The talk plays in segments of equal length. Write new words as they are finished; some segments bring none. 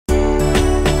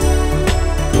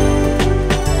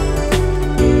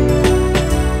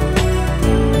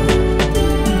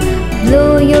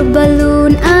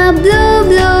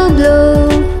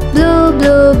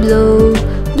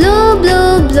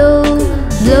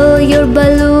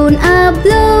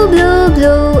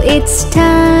it's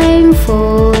time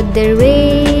for the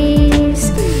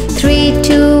race. 3,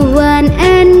 2, 1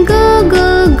 and go,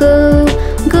 go, go.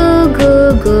 Go,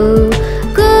 go, go.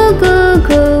 Go, go,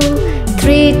 go.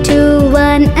 3, 2,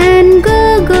 1 and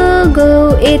go, go,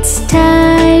 go. It's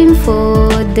time for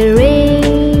the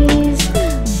race.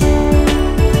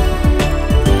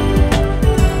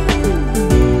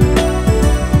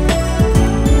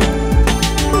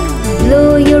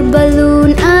 Blow your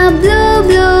balloon up, blow,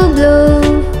 blow, blow.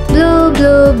 Blow,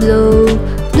 blow, blow.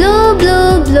 Blow,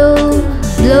 blow, blow.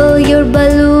 Blow your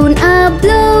balloon up,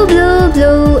 blow, blow,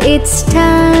 blow. It's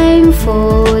time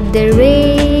for the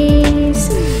race.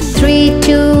 3,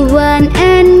 2, 1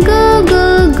 and go,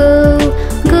 go, go.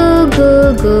 Go,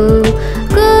 go, go.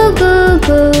 Go, go,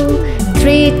 go.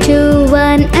 3, 2,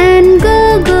 1 and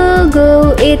go, go,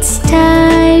 go. It's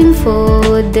time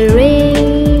for the race.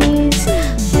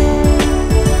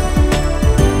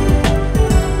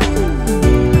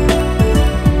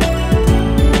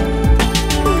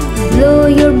 Blow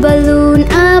your balloon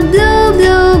up, blow,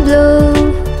 blow, blow.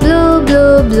 Blow,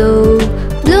 blow, blow.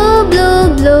 Blow,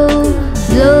 blow, blow.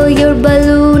 Blow your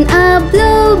balloon up,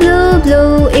 blow, blow,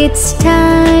 blow. It's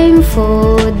time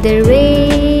for the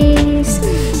race.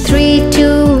 3,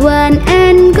 2, 1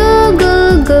 and go,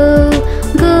 go, go.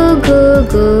 Go, go,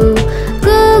 go.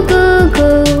 Go, go,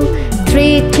 go.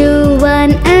 3, 2,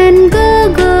 1 and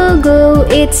go, go, go.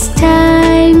 It's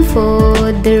time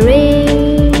for the race.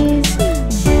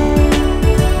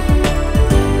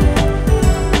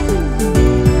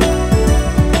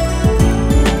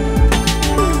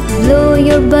 Blow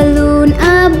your balloon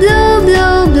up, blow,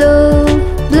 blow, blow.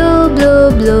 Blow,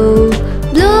 blow, blow.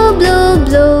 Blow, blow,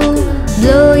 blow.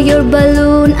 Blow your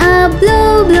balloon up,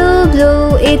 blow, blow,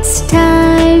 blow. It's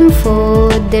time for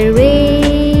the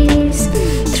race.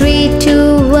 3,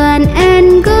 2, 1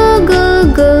 and go,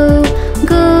 go, go.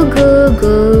 Go, go,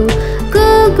 go.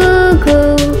 Go, go,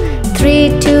 go.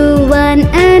 3, 2, 1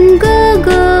 and go,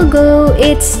 go, go.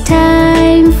 It's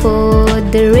time for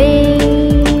the race.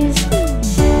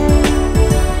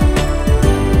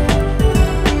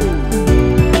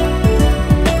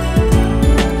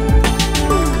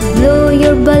 Blow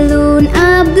your balloon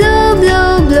up, blow,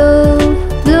 blow, blow.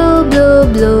 Blow,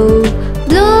 blow, blow.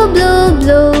 Blow, blow,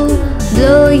 blow.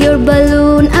 Blow your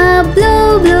balloon up,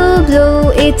 blow, blow, blow.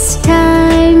 It's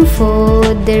time for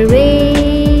the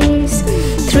race.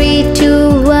 3,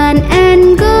 2, 1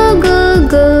 and go, go,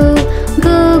 go.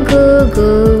 Go, go,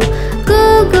 go.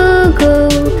 Go, go, go.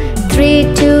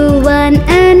 3, 2, 1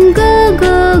 and go,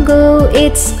 go, go.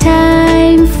 It's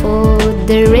time for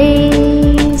the race.